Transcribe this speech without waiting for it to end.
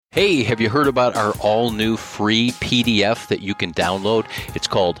Hey, have you heard about our all-new free PDF that you can download? It's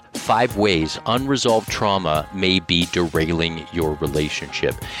called 5 Ways Unresolved Trauma May Be Derailing Your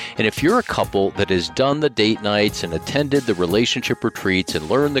Relationship. And if you're a couple that has done the date nights and attended the relationship retreats and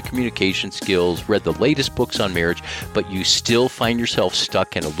learned the communication skills, read the latest books on marriage, but you still find yourself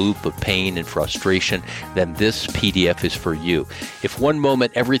stuck in a loop of pain and frustration, then this PDF is for you. If one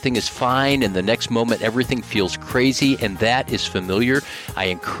moment everything is fine and the next moment everything feels crazy and that is familiar, I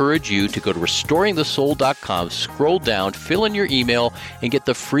encourage you to go to restoringthesoul.com, scroll down, fill in your email, and get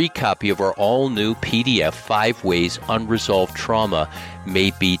the free copy of our all-new PDF, 5 Ways Unresolved Trauma May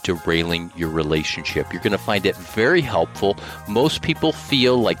Be Derailing Your Relationship. You're going to find it very helpful. Most people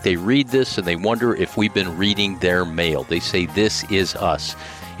feel like they read this and they wonder if we've been reading their mail. They say, this is us.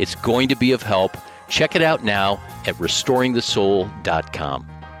 It's going to be of help. Check it out now at restoringthesoul.com.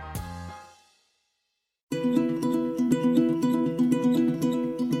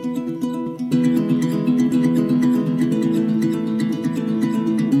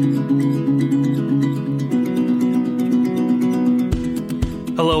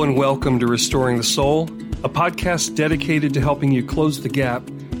 Hello and welcome to Restoring the Soul, a podcast dedicated to helping you close the gap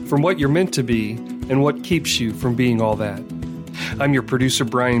from what you're meant to be and what keeps you from being all that. I'm your producer,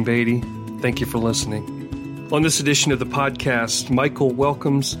 Brian Beatty. Thank you for listening. On this edition of the podcast, Michael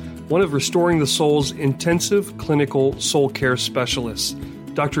welcomes one of Restoring the Soul's intensive clinical soul care specialists,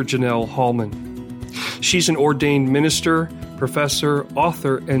 Dr. Janelle Hallman. She's an ordained minister, professor,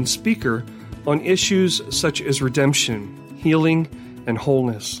 author, and speaker on issues such as redemption, healing, and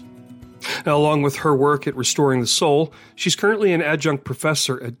wholeness. Now, along with her work at Restoring the Soul, she's currently an adjunct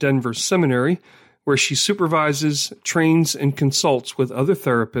professor at Denver Seminary, where she supervises, trains, and consults with other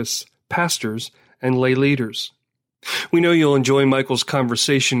therapists, pastors, and lay leaders. We know you'll enjoy Michael's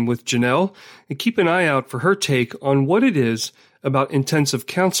conversation with Janelle, and keep an eye out for her take on what it is about intensive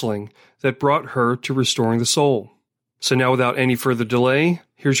counseling that brought her to Restoring the Soul. So now, without any further delay,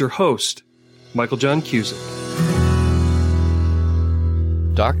 here's your host, Michael John Cusick.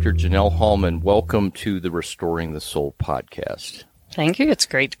 Dr. Janelle Hallman, welcome to the Restoring the Soul podcast. Thank you. It's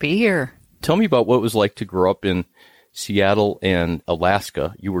great to be here. Tell me about what it was like to grow up in Seattle and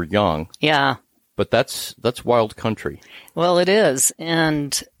Alaska. You were young. Yeah. But that's wild country. Well, it is.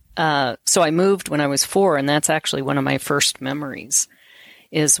 And so I moved when I was 4, and that's actually one of my first memories,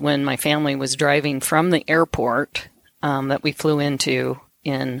 is when my family was driving from the airport that we flew into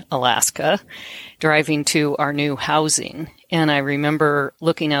in Alaska, driving to our new housing. And I remember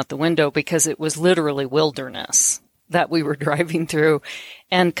looking out the window because it was literally wilderness that we were driving through,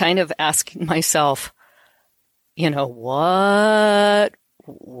 and kind of asking myself, what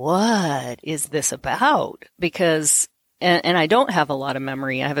is this about? Because, and I don't have a lot of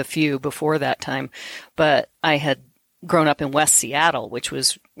memory. I have a few before that time, but I had grown up in West Seattle, which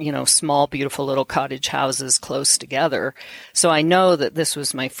was, small, beautiful little cottage houses close together. So I know that this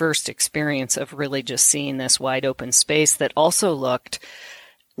was my first experience of really just seeing this wide open space that also looked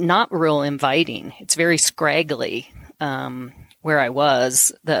not real inviting. It's very scraggly. Where I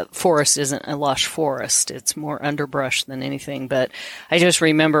was, the forest isn't a lush forest. It's more underbrush than anything. But I just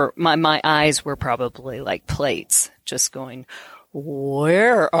remember my eyes were probably like plates, just going,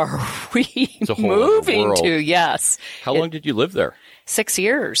 where are we moving to? Yes. How long did you live there? 6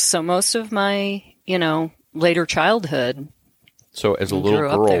 years. So most of my, later childhood. So as a little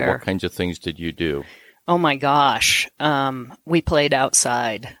girl, what kinds of things did you do? Oh my gosh. We played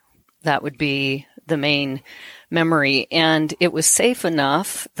outside. That would be the main memory. And it was safe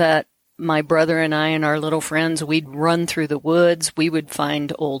enough that my brother and I and our little friends, we'd run through the woods. We would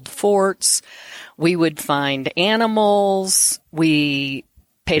find old forts. We would find animals. We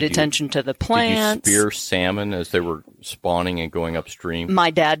paid attention to the plants. Did you spear salmon as they were spawning and going upstream?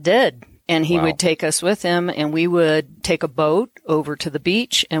 My dad did. And he would take us with him, and we would take a boat over to the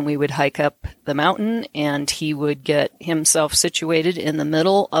beach, and we would hike up the mountain, and he would get himself situated in the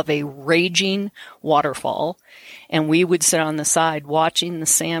middle of a raging waterfall. And we would sit on the side watching the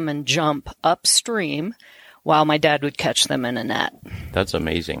salmon jump upstream while my dad would catch them in a net. That's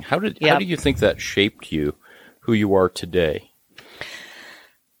amazing. How do you think that shaped you, who you are today?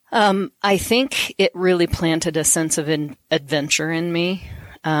 I think it really planted a sense of adventure in me.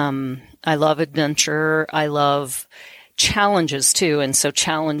 I love adventure. I love challenges too. And so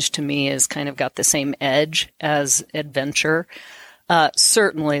challenge to me has kind of got the same edge as adventure.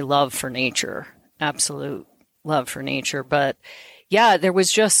 Certainly love for nature, absolute love for nature. But yeah, it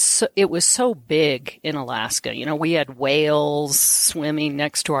was so big in Alaska. We had whales swimming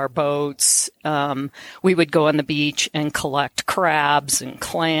next to our boats. We would go on the beach and collect crabs and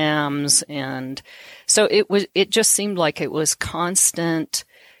clams. And so it just seemed like it was constant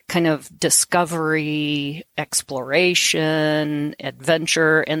kind of discovery, exploration,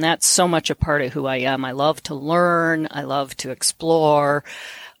 adventure, and that's so much a part of who I am. I love to learn. I love to explore.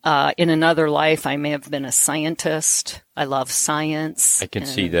 In another life, I may have been a scientist. I love science. I can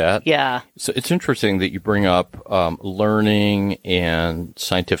see that. Yeah. So it's interesting that you bring up learning and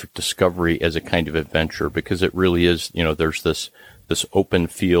scientific discovery as a kind of adventure, because it really is, there's this open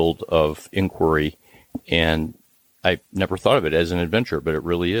field of inquiry, and I never thought of it as an adventure, but it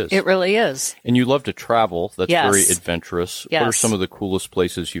really is. It really is. And you love to travel. That's Yes. very adventurous. Yes. What are some of the coolest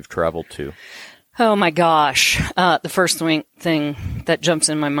places you've traveled to? Oh my gosh. The first thing that jumps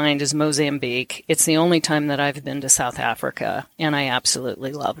in my mind is Mozambique. It's the only time that I've been to South Africa, and I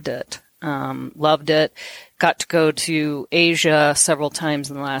absolutely loved it. Loved it. Got to go to Asia several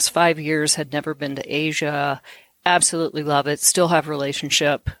times in the last 5 years, had never been to Asia. Absolutely love it. Still have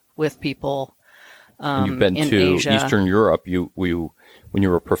relationship with people And you've been in to Asia. Eastern Europe. When you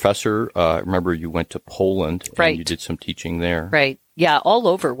were a professor, remember you went to Poland and Right. you did some teaching there. Right. Yeah, all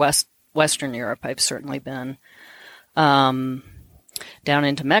over Western Europe I've certainly been. Down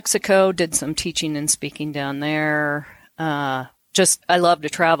into Mexico, did some teaching and speaking down there. I love to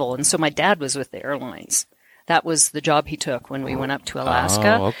travel. And so my dad was with the airlines. That was the job he took when we went up to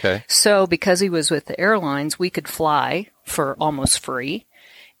Alaska. Oh, okay. So because he was with the airlines, we could fly for almost free.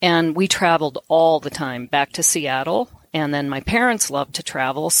 And we traveled all the time back to Seattle. And then my parents loved to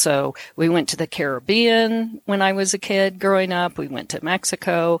travel. So we went to the Caribbean when I was a kid growing up. We went to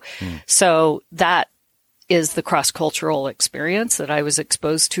Mexico. So that is the cross-cultural experience that I was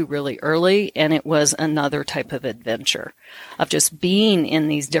exposed to really early. And it was another type of adventure of just being in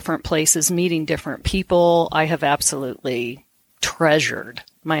these different places, meeting different people. I have absolutely treasured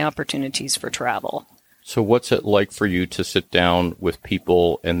my opportunities for travel. So what's it like for you to sit down with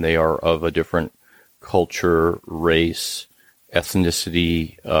people and they are of a different culture, race,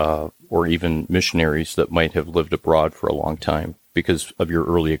 ethnicity, or even missionaries that might have lived abroad for a long time because of your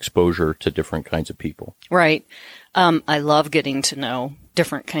early exposure to different kinds of people? Right. I love getting to know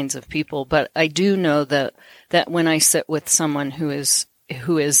different kinds of people, but I do know that when I sit with someone who has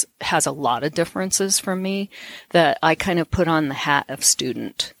a lot of differences from me, that I kind of put on the hat of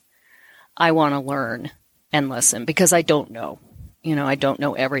student. I want to learn and listen because I don't know. I don't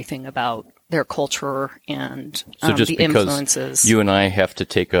know everything about their culture and So just the because influences. you and I have to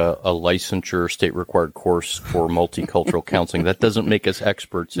take a licensure, state-required course for multicultural counseling, that doesn't make us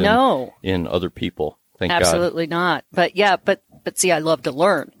experts in other people. Thank God. Absolutely not. But yeah, but see, I love to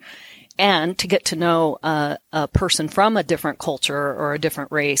learn. And to get to know a person from a different culture or a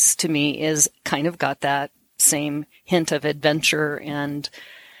different race, to me, is kind of got that same hint of adventure and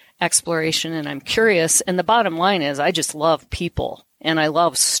exploration. And I'm curious. And the bottom line is I just love people and I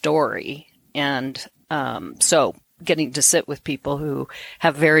love story. And so getting to sit with people who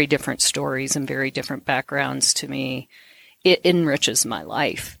have very different stories and very different backgrounds, to me, it enriches my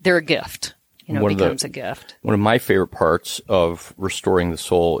life. They're a gift. Becomes a gift. One of my favorite parts of Restoring the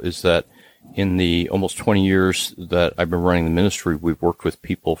Soul is that in the almost 20 years that I've been running the ministry, we've worked with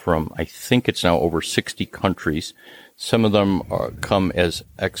people from, I think it's now over 60 countries. Some of them come as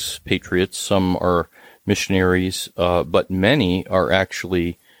expatriates, some are missionaries, but many are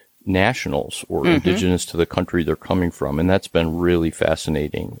actually nationals or indigenous to the country they're coming from. And that's been really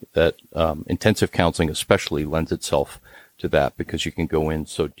fascinating. That intensive counseling especially lends itself to that because you can go in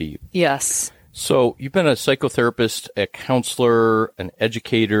so deep. Yes. So you've been a psychotherapist, a counselor, an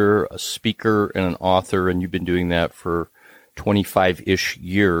educator, a speaker, and an author, and you've been doing that for 25-ish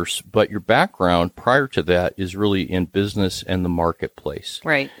years. But your background prior to that is really in business and the marketplace.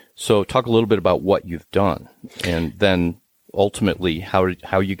 Right. So talk a little bit about what you've done and then ultimately how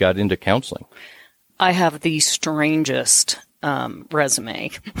you got into counseling. I have the strangest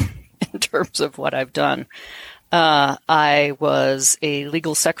resume in terms of what I've done. I was a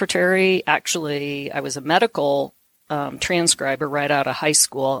legal secretary. Actually, I was a medical transcriber right out of high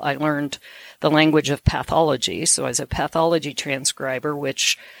school. I learned the language of pathology. So I was a pathology transcriber,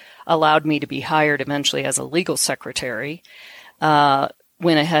 which allowed me to be hired eventually as a legal secretary.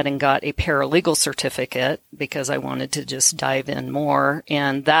 Went ahead and got a paralegal certificate because I wanted to just dive in more.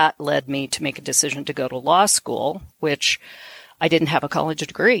 And that led me to make a decision to go to law school, which I didn't have a college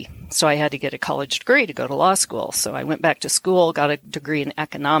degree. So I had to get a college degree to go to law school. So I went back to school, got a degree in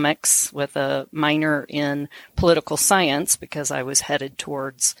economics with a minor in political science because I was headed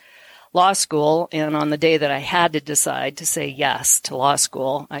towards law school. And on the day that I had to decide to say yes to law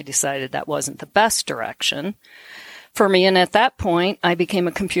school, I decided that wasn't the best direction for me. And at that point, I became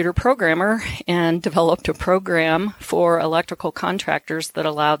a computer programmer and developed a program for electrical contractors that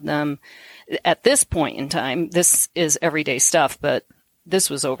allowed them, at this point in time, this is everyday stuff, but this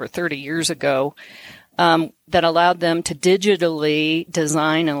was over 30 years ago, that allowed them to digitally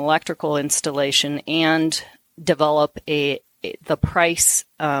design an electrical installation and develop the pricing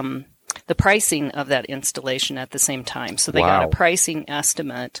of that installation at the same time. So they got a pricing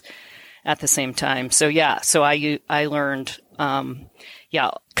estimate at the same time. So I learned,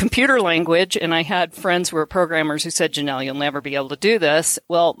 computer language, and I had friends who were programmers who said, Janelle, you'll never be able to do this.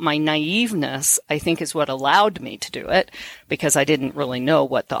 Well, my naiveness, I think, is what allowed me to do it, because I didn't really know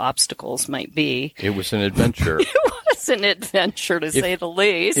what the obstacles might be. It was an adventure. It was an adventure, to say the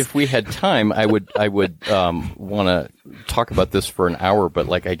least. If we had time, I would want to talk about this for an hour, but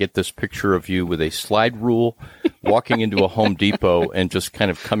like I get this picture of you with a slide rule, walking into a Home Depot and just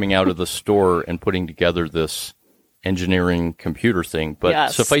kind of coming out of the store and putting together this engineering computer thing.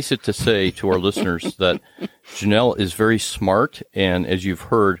 But suffice it to say to our listeners that Janelle is very smart, and as you've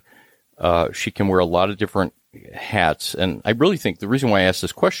heard, she can wear a lot of different hats. And I really think the reason why I asked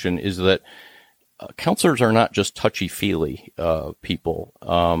this question is that counselors are not just touchy-feely people.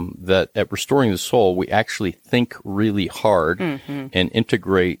 That at Restoring the Soul, we actually think really hard and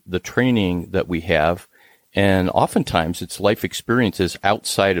integrate the training that we have. And oftentimes it's life experiences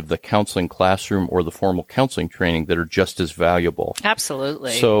outside of the counseling classroom or the formal counseling training that are just as valuable.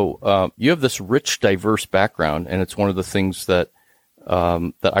 Absolutely. So you have this rich, diverse background, and it's one of the things that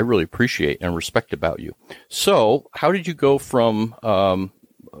I really appreciate and respect about you. So how did you go from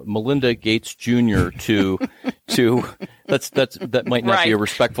Melinda Gates Jr. to that might not be a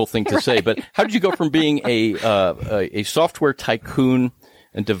respectful thing to say, but how did you go from being a software tycoon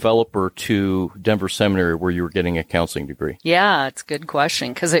and developer to Denver Seminary, where you were getting a counseling degree? Yeah, it's a good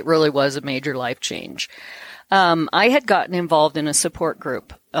question, because it really was a major life change. I had gotten involved in a support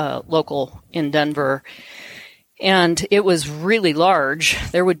group, local in Denver, and it was really large.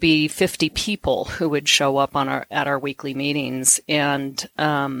 There would be 50 people who would show up at our weekly meetings. And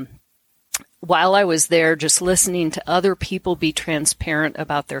while I was there, just listening to other people be transparent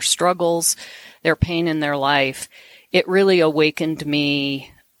about their struggles, their pain in their life, it really awakened me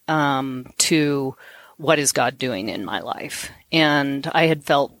to what is God doing in my life. And I had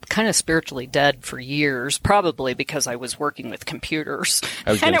felt kind of spiritually dead for years, probably because I was working with computers,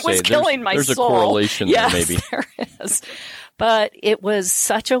 and it was killing my soul. There's a correlation there, maybe. Yes, there is. But it was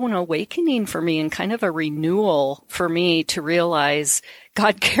such an awakening for me, and kind of a renewal for me to realize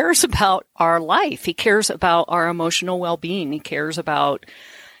God cares about our life. He cares about our emotional well-being. He cares about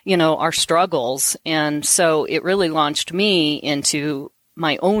our struggles. And so it really launched me into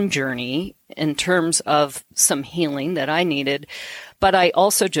my own journey in terms of some healing that I needed. But I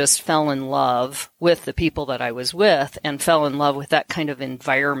also just fell in love with the people that I was with, and fell in love with that kind of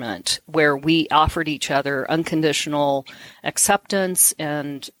environment where we offered each other unconditional acceptance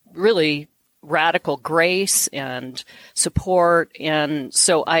and really radical grace and support. And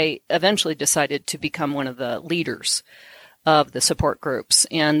so I eventually decided to become one of the leaders of the support groups,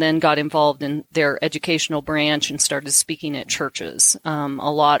 and then got involved in their educational branch and started speaking at churches, a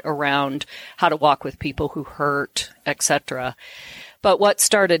lot around how to walk with people who hurt, etc. But what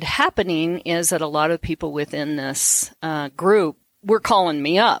started happening is that a lot of people within this group were calling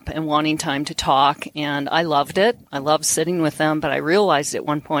me up and wanting time to talk, and I loved it. I loved sitting with them, but I realized at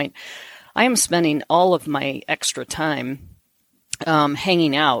one point I am spending all of my extra time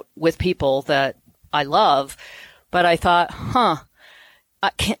hanging out with people that I love. But I thought,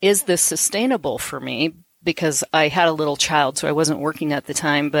 is this sustainable for me? Because I had a little child, so I wasn't working at the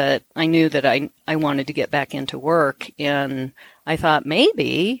time, but I knew that I wanted to get back into work. And I thought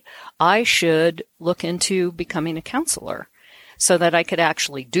maybe I should look into becoming a counselor so that I could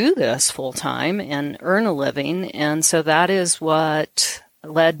actually do this full time and earn a living. And so that is what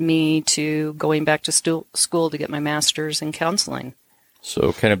led me to going back to school to get my master's in counseling.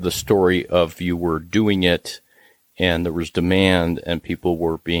 So kind of the story of you were doing it, and there was demand, and people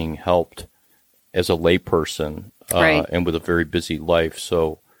were being helped as a layperson, right, and with a very busy life.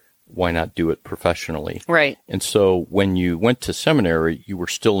 So why not do it professionally? Right. And so when you went to seminary, you were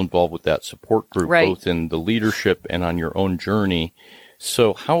still involved with that support group, right, both in the leadership and on your own journey.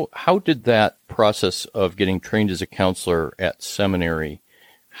 So how did that process of getting trained as a counselor at seminary,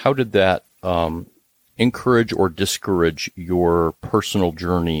 how did that encourage or discourage your personal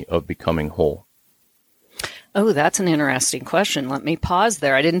journey of becoming whole? Oh, that's an interesting question. Let me pause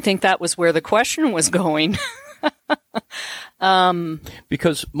there. I didn't think that was where the question was going.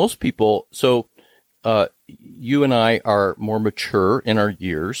 Because most people, you and I are more mature in our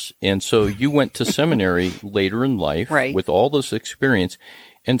years, and so you went to seminary later in life, right, with all this experience.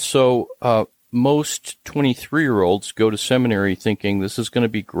 And so most 23-year-olds go to seminary thinking this is going to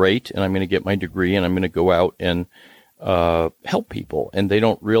be great, and I'm going to get my degree, and I'm going to go out and help people, and they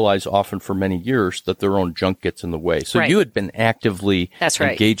don't realize often for many years that their own junk gets in the way. So you had been actively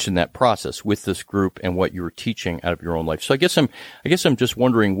engaged in that process with this group and what you were teaching out of your own life. So I guess I'm just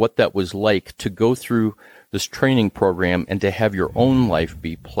wondering what that was like to go through this training program and to have your own life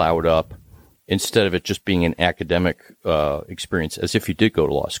be plowed up instead of it just being an academic experience, as if you did go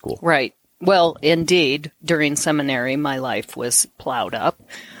to law school. Right. Well, indeed, during seminary, my life was plowed up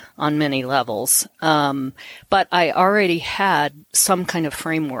on many levels. But I already had some kind of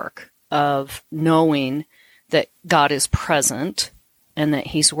framework of knowing that God is present and that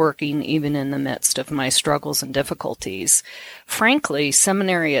he's working even in the midst of my struggles and difficulties. Frankly,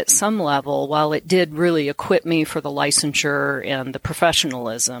 seminary at some level, while it did really equip me for the licensure and the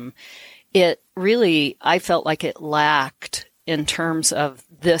professionalism, it really, I felt like it lacked in terms of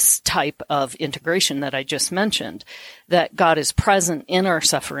this type of integration that I just mentioned, that God is present in our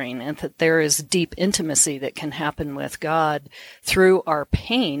suffering and that there is deep intimacy that can happen with God through our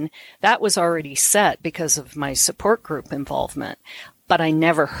pain. That was already set because of my support group involvement, but I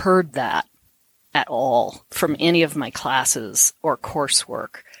never heard that at all from any of my classes or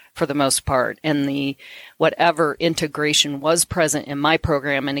coursework for the most part. And the whatever integration was present in my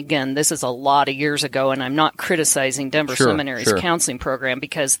program, and again, this is a lot of years ago, and I'm not criticizing Denver Seminary's counseling program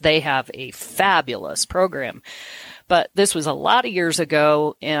because they have a fabulous program. But this was a lot of years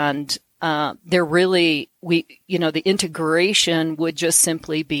ago, and there really, the integration would just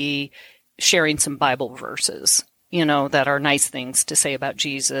simply be sharing some Bible verses, that are nice things to say about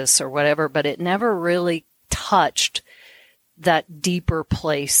Jesus or whatever, but it never really touched that deeper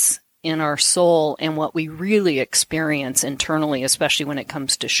place in our soul and what we really experience internally, especially when it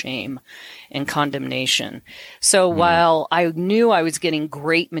comes to shame and condemnation. So while I knew I was getting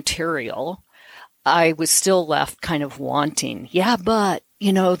great material, I was still left kind of wanting, but,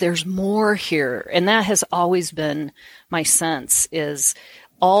 there's more here. And that has always been my sense, is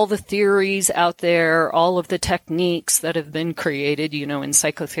all the theories out there, all of the techniques that have been created, in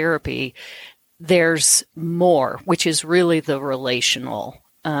psychotherapy, there's more, which is really the relational,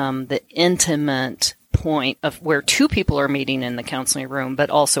 the intimate point of where two people are meeting in the counseling room, but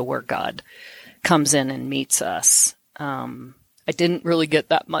also where God comes in and meets us. I didn't really get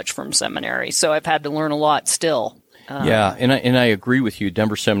that much from seminary, so I've had to learn a lot still. And I agree with you.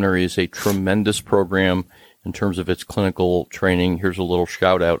 Denver Seminary is a tremendous program in terms of its clinical training. Here's a little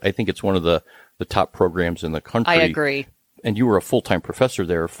shout out. I think it's one of the top programs in the country. I agree. And you were a full-time professor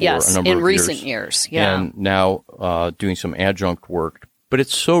there for a number of years. Yes, in recent years, yeah. And now doing some adjunct work. But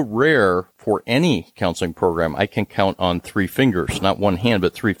it's so rare for any counseling program. I can count on 3 fingers, not one hand,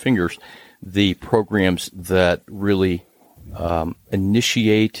 but 3 fingers, the programs that really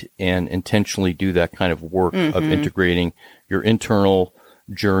initiate and intentionally do that kind of work of integrating your internal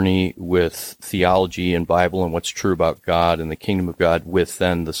journey with theology and Bible and what's true about God and the kingdom of God with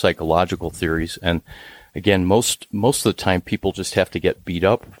then the psychological theories. And again, most of the time, people just have to get beat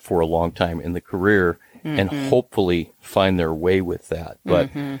up for a long time in the career and hopefully find their way with that. But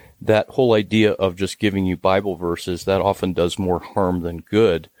that whole idea of just giving you Bible verses, that often does more harm than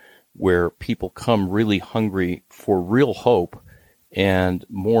good, where people come really hungry for real hope. And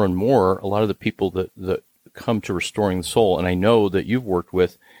more, a lot of the people that come to Restoring the Soul, and I know that you've worked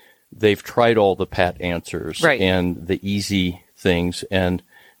with, they've tried all the pat answers and the easy things, and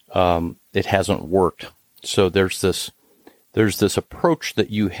it hasn't worked. So there's this approach that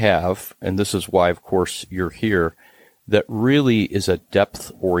you have, and this is why, of course, you're here, that really is a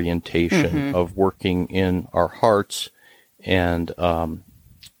depth orientation of working in our hearts and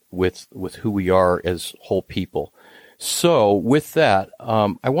with who we are as whole people. So with that,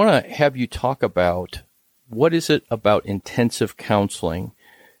 I want to have you talk about what is it about intensive counseling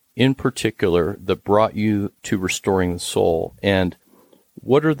in particular that brought you to Restoring the Soul, and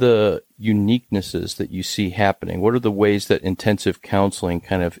what are the uniquenesses that you see happening? What are the ways that intensive counseling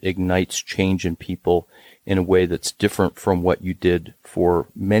kind of ignites change in people in a way that's different from what you did for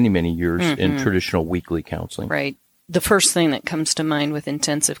many, many years in traditional weekly counseling? Right. The first thing that comes to mind with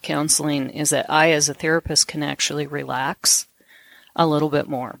intensive counseling is that I, as a therapist, can actually relax a little bit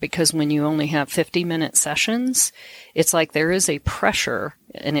more, because when you only have 50-minute sessions, it's like there is a pressure,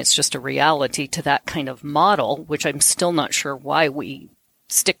 and it's just a reality to that kind of model, which I'm still not sure why we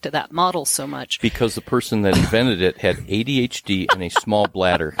stick to that model so much. Because the person that invented it had ADHD and a small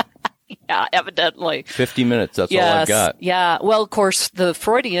bladder. Yeah, evidently. 50 minutes, that's all I've got. Yeah. Well, of course, the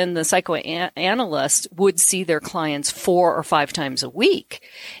Freudian, the psychoanalyst, would see their clients 4 or 5 times a week.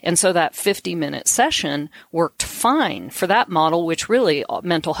 And so that 50-minute session worked fine for that model, which really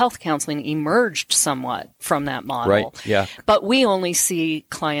mental health counseling emerged somewhat from that model. Right, yeah. But we only see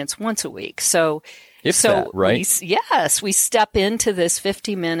clients once a week. So Right? We step into this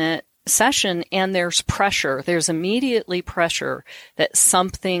 50-minute session and there's pressure. There's immediately pressure that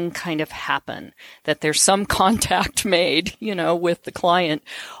something kind of happen, that there's some contact made, with the client,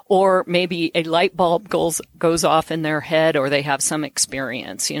 or maybe a light bulb goes off in their head, or they have some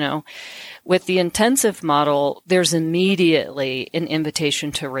experience, With the intensive model, there's immediately an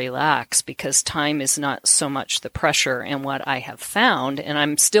invitation to relax because time is not so much the pressure. And what I have found, and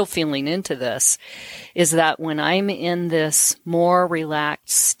I'm still feeling into this, is that when I'm in this more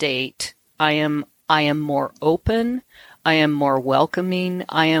relaxed state, I am more open, I am more welcoming,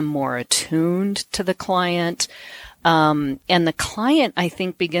 I am more attuned to the client. And the client, I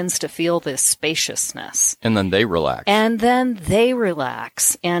think, begins to feel this spaciousness. And then they relax.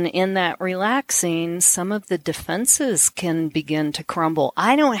 And in that relaxing, some of the defenses can begin to crumble.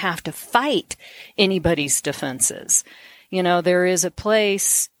 I don't have to fight anybody's defenses. There is a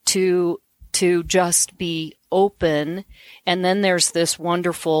place to just be open. And then there's this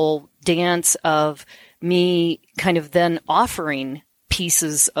wonderful dance of me kind of then offering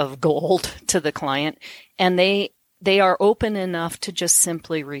pieces of gold to the client, and they are open enough to just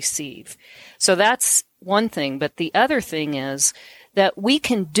simply receive. So that's one thing. But the other thing is that we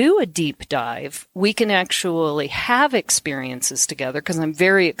can do a deep dive. We can actually have experiences together because I'm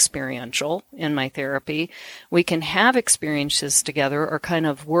very experiential in my therapy. We can have experiences together or kind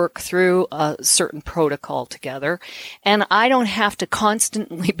of work through a certain protocol together. And I don't have to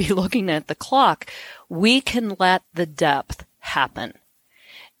constantly be looking at the clock. We can let the depth happen.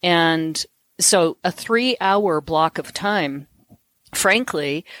 And so a 3-hour block of time,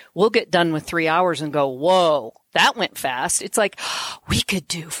 frankly, we'll get done with 3 hours and go, whoa, that went fast. It's like, we could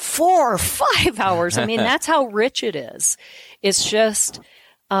do 4 or 5 hours. I mean, that's how rich it is. It's just,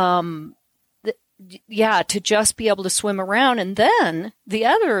 to just be able to swim around. And then the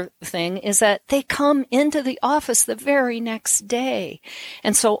other thing is that they come into the office the very next day.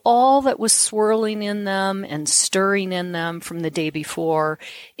 And so all that was swirling in them and stirring in them from the day before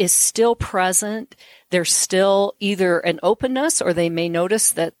is still present. There's still either an openness or they may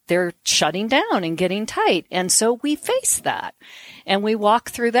notice that they're shutting down and getting tight. And so we face that and we walk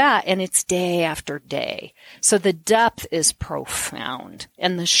through that, and it's day after day. So the depth is profound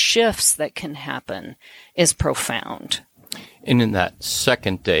and the shifts that can happen is profound. And in that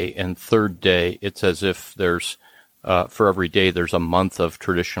second day and third day, it's as if there's for every day, there's a month of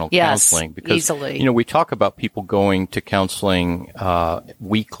traditional counseling. Because, easily. We talk about people going to counseling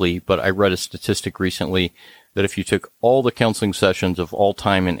weekly, but I read a statistic recently that if you took all the counseling sessions of all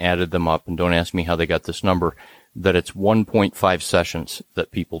time and added them up, and don't ask me how they got this number, that it's 1.5 sessions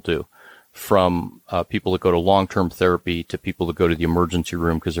that people do, from people that go to long-term therapy to people that go to the emergency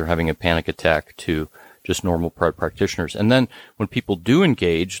room because they're having a panic attack to just normal private practitioners. And then when people do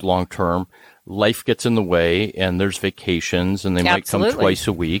engage long-term, life gets in the way, and there's vacations, and they might come twice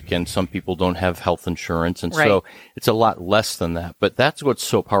a week, and some people don't have health insurance, and so it's a lot less than that. But that's what's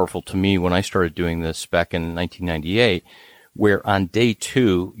so powerful to me when I started doing this back in 1998, where on day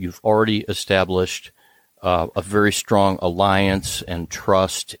 2, you've already established a very strong alliance and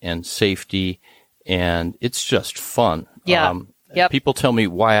trust and safety, and it's just fun. Yeah. People tell me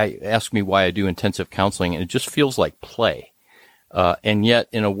ask me why I do intensive counseling, and it just feels like play. And yet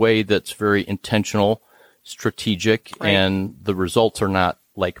in a way that's very intentional, strategic, and the results are not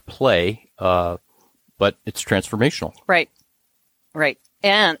like play, but it's transformational. Right.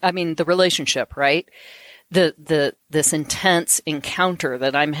 And I mean, the relationship, right? This intense encounter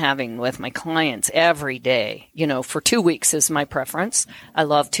that I'm having with my clients every day, for 2 weeks is my preference. I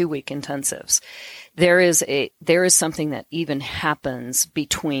love 2-week intensives. There is something that even happens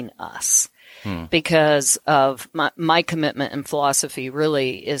between us. Because of my commitment and philosophy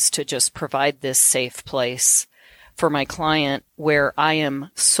really is to just provide this safe place for my client where I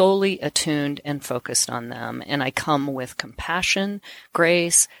am solely attuned and focused on them. And I come with compassion,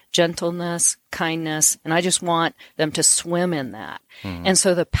 grace, gentleness, kindness, and I just want them to swim in that. And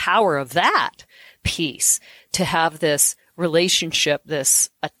so the power of that piece, to have this relationship,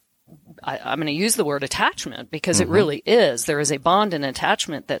 I'm going to use the word attachment because it really is. There is a bond and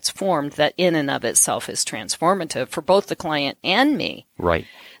attachment that's formed that in and of itself is transformative for both the client and me. Right.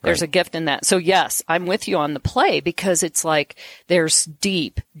 There's a gift in that. So yes, I'm with you on the play because it's like there's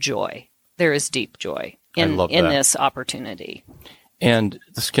deep joy. There is deep joy in this opportunity. And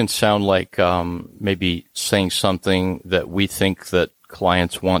this can sound like maybe saying something that we think that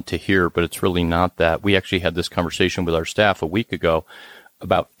clients want to hear, but it's really not that. We actually had this conversation with our staff a week ago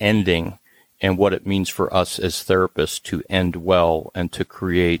about ending and what it means for us as therapists to end well and to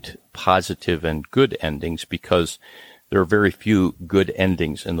create positive and good endings, because there are very few good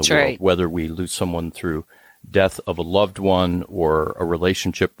endings in the world, whether we lose someone through death of a loved one or a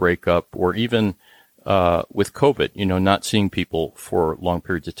relationship breakup, or even with COVID, not seeing people for long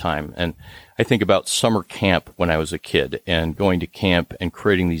periods of time. And I think about summer camp when I was a kid and going to camp and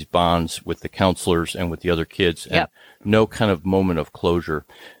creating these bonds with the counselors and with the other kids, and no kind of moment of closure.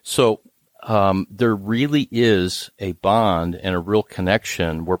 So there really is a bond and a real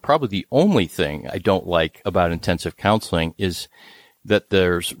connection, where probably the only thing I don't like about intensive counseling is that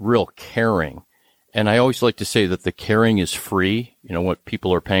there's real caring. And I always like to say that the caring is free. What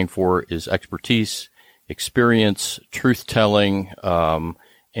people are paying for is expertise, experience, truth-telling,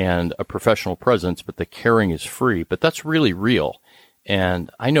 and a professional presence, but the caring is free. But that's really real.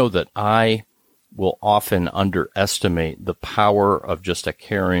 And I know that I will often underestimate the power of just a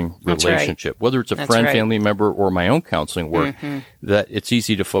caring relationship, whether it's a friend, family member, or my own counseling work, that it's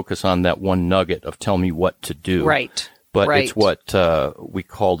easy to focus on that one nugget of tell me what to do. Right. But it's what we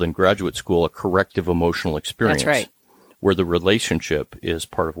called in graduate school a corrective emotional experience. That's right. Where the relationship is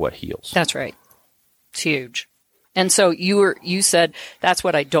part of what heals. That's right. It's huge. And so you said that's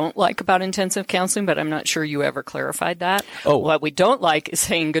what I don't like about intensive counseling, but I'm not sure you ever clarified that. Oh. What we don't like is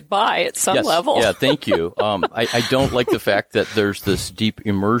saying goodbye at some level. Yeah, thank you. I don't like the fact that there's this deep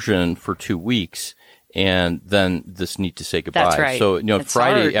immersion for 2 weeks and then this need to say goodbye. That's right. So, it's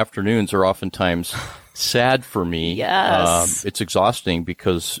Friday hard. Afternoons are oftentimes sad for me. Yes. It's exhausting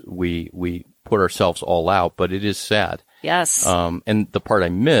because we put ourselves all out, but it is sad. Yes. And the part I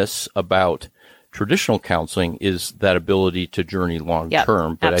miss about traditional counseling is that ability to journey long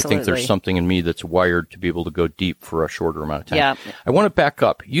term. But absolutely. I think there's something in me that's wired to be able to go deep for a shorter amount of time. Yeah. I want to back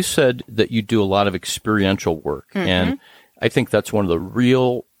up. You said that you do a lot of experiential work. And I think that's one of the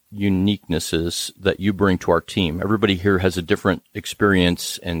real uniquenesses that you bring to our team. Everybody here has a different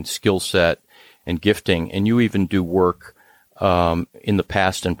experience and skill set and gifting. And you even do work in the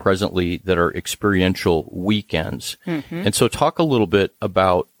past and presently that are experiential weekends. And so talk a little bit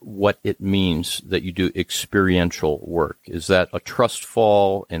about what it means that you do experiential work. Is that a trust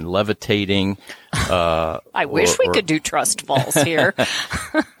fall and levitating? I wish we could do trust falls here.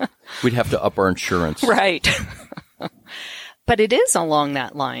 We'd have to up our insurance. Right. But it is along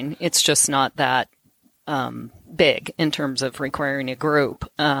that line. It's just not that big in terms of requiring a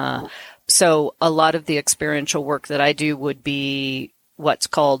group. So a lot of the experiential work that I do would be what's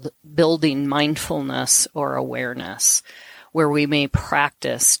called building mindfulness or awareness, where we may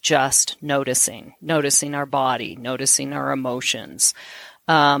practice just noticing our body, noticing our emotions,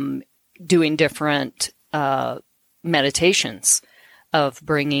 doing different meditations of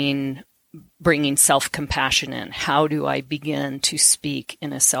bringing self-compassion in. How do I begin to speak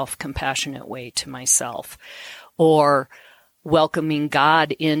in a self-compassionate way to myself? Or welcoming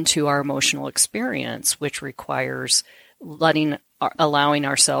God into our emotional experience, which requires allowing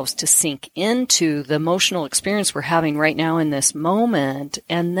ourselves to sink into the emotional experience we're having right now in this moment,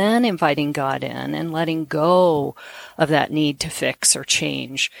 and then inviting God in and letting go of that need to fix or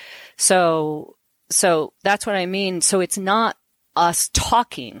change. So that's what I mean. So it's not us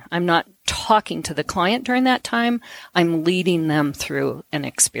talking. I'm not talking to the client during that time. I'm leading them through an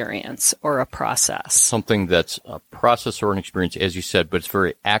experience or a process. Something that's a process or an experience, as you said, but it's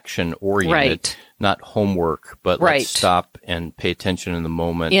very action-oriented, not homework, but let's stop and pay attention in the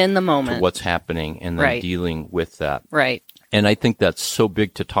moment to what's happening and then dealing with that. Right. And I think that's so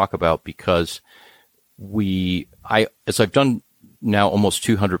big to talk about because as I've done now almost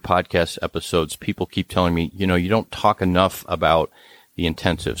 200 podcast episodes, people keep telling me, you don't talk enough about the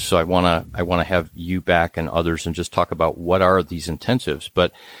intensives. So I want to have you back and others and just talk about what are these intensives.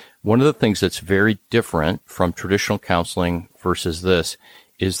 But one of the things that's very different from traditional counseling versus this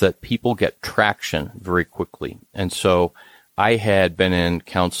is that people get traction very quickly. And so I had been in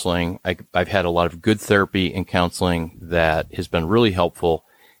counseling. I've had a lot of good therapy in counseling that has been really helpful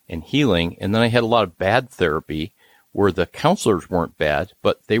in healing. And then I had a lot of bad therapy where the counselors weren't bad,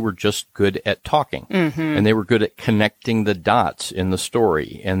 but they were just good at talking. And they were good at connecting the dots in the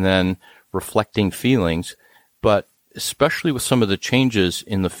story and then reflecting feelings. But especially with some of the changes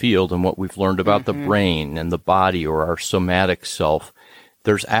in the field and what we've learned about the brain and the body or our somatic self,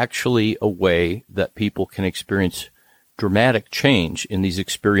 there's actually a way that people can experience dramatic change in these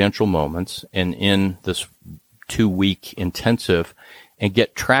experiential moments and in this 2-week intensive and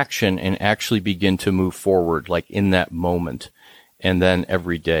get traction and actually begin to move forward like in that moment and then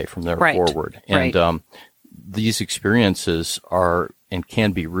every day from there forward. And these experiences are and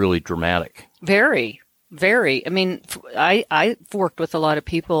can be really dramatic. Very, very. I mean, I've worked with a lot of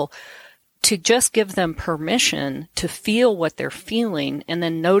people to just give them permission to feel what they're feeling and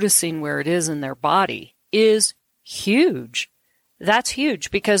then noticing where it is in their body is huge. That's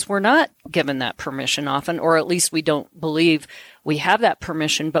huge because we're not given that permission often, or at least we don't believe we have that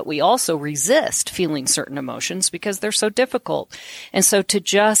permission, but we also resist feeling certain emotions because they're so difficult. And so to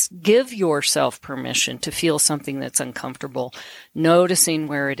just give yourself permission to feel something that's uncomfortable, noticing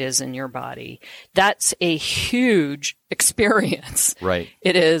where it is in your body, that's a huge experience. Right.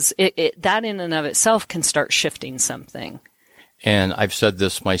 It is. That in and of itself can start shifting something. And I've said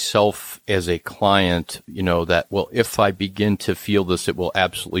this myself as a client, that, well, if I begin to feel this, it will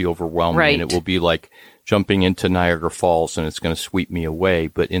absolutely overwhelm me. And it will be like jumping into Niagara Falls and it's going to sweep me away.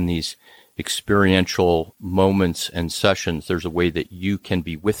 But in these experiential moments and sessions, there's a way that you can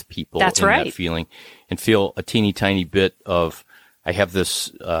be with people in that feeling and feel a teeny tiny bit of, I have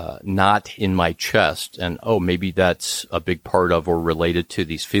this knot in my chest, and maybe that's a big part of or related to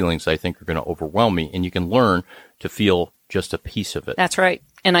these feelings I think are going to overwhelm me. And you can learn to feel just a piece of it. That's right.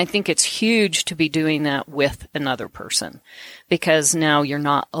 And I think it's huge to be doing that with another person because now you're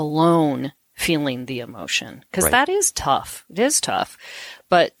not alone feeling the emotion because that is tough. It is tough.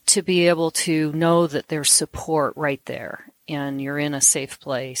 But to be able to know that there's support right there and you're in a safe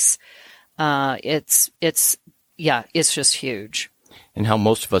place, it's just huge. And how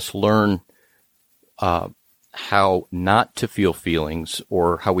most of us learn how not to feel feelings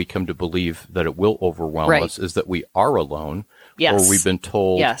or how we come to believe that it will overwhelm us is that we are alone. Or we've been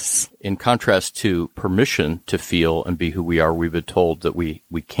told, in contrast to permission to feel and be who we are, we've been told that we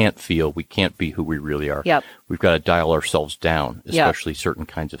can't feel, we can't be who we really are. Yep. We've got to dial ourselves down, especially certain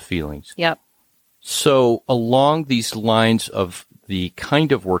kinds of feelings. Yep. So along these lines of the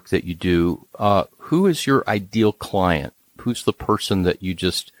kind of work that you do, who is your ideal client? Who's the person that you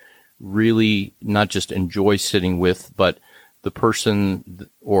just really not just enjoy sitting with, but the person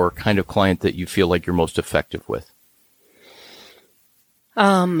or kind of client that you feel like you're most effective with?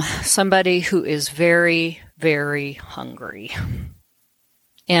 Somebody who is very, very hungry.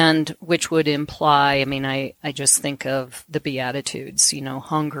 And which would imply, I just think of the Beatitudes,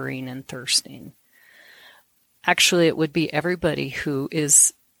 hungering and thirsting. Actually, it would be everybody who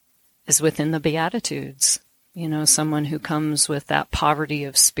is within the Beatitudes. Someone who comes with that poverty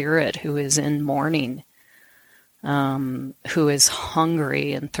of spirit, who is in mourning, who is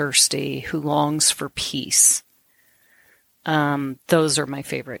hungry and thirsty, who longs for peace. Those are my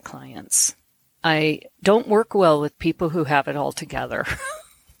favorite clients. I don't work well with people who have it all together.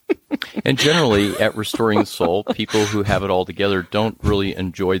 And generally, at Restoring the Soul, people who have it all together don't really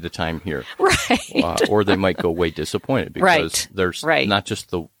enjoy the time here. Right. Or they might go away disappointed because there's not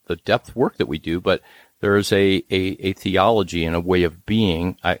just the depth work that we do, but there is a theology and a way of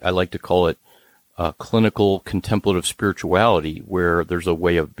being. I like to call it clinical contemplative spirituality, where there's a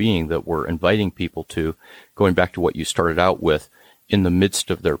way of being that we're inviting people to, going back to what you started out with, in the midst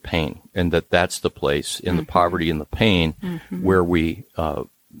of their pain. And that's the place in the poverty and the pain where we,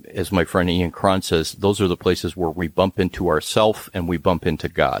 as my friend Ian Cron says, those are the places where we bump into ourself and we bump into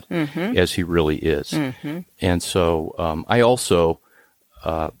God as he really is. And so I also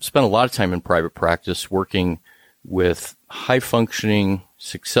spent a lot of time in private practice working with high-functioning,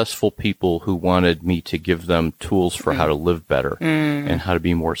 successful people who wanted me to give them tools for how to live better and how to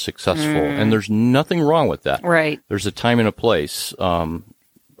be more successful. And there's nothing wrong with that. Right. There's a time and a place.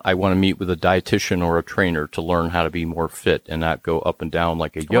 I want to meet with a dietitian or a trainer to learn how to be more fit and not go up and down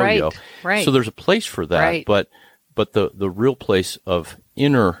like a yo-yo. Right. So there's a place for that. Right. But the real place of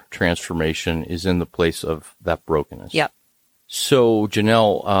inner transformation is in the place of that brokenness. Yep. So,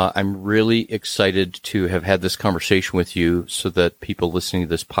 Janelle, I'm really excited to have had this conversation with you so that people listening to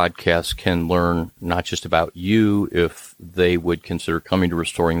this podcast can learn not just about you, if they would consider coming to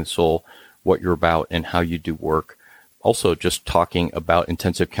Restoring the Soul, what you're about and how you do work. Also, just talking about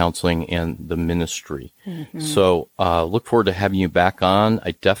intensive counseling and the ministry. So, look forward to having you back on.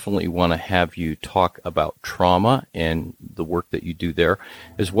 I definitely want to have you talk about trauma and the work that you do there,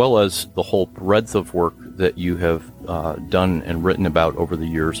 as well as the whole breadth of work that you have done and written about over the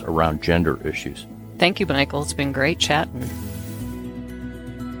years around gender issues. Thank you, Michael. It's been great chatting.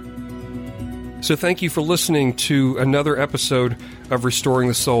 So thank you for listening to another episode of Restoring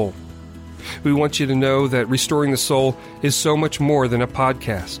the Soul. We want you to know that Restoring the Soul is so much more than a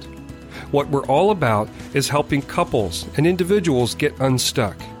podcast. What we're all about is helping couples and individuals get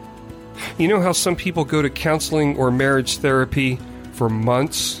unstuck. You know how some people go to counseling or marriage therapy for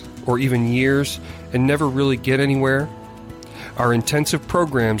months or even years and never really get anywhere? Our intensive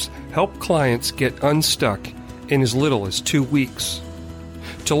programs help clients get unstuck in as little as 2 weeks.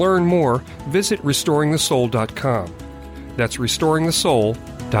 To learn more, visit restoringthesoul.com. That's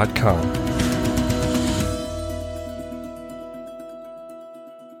restoringthesoul.com.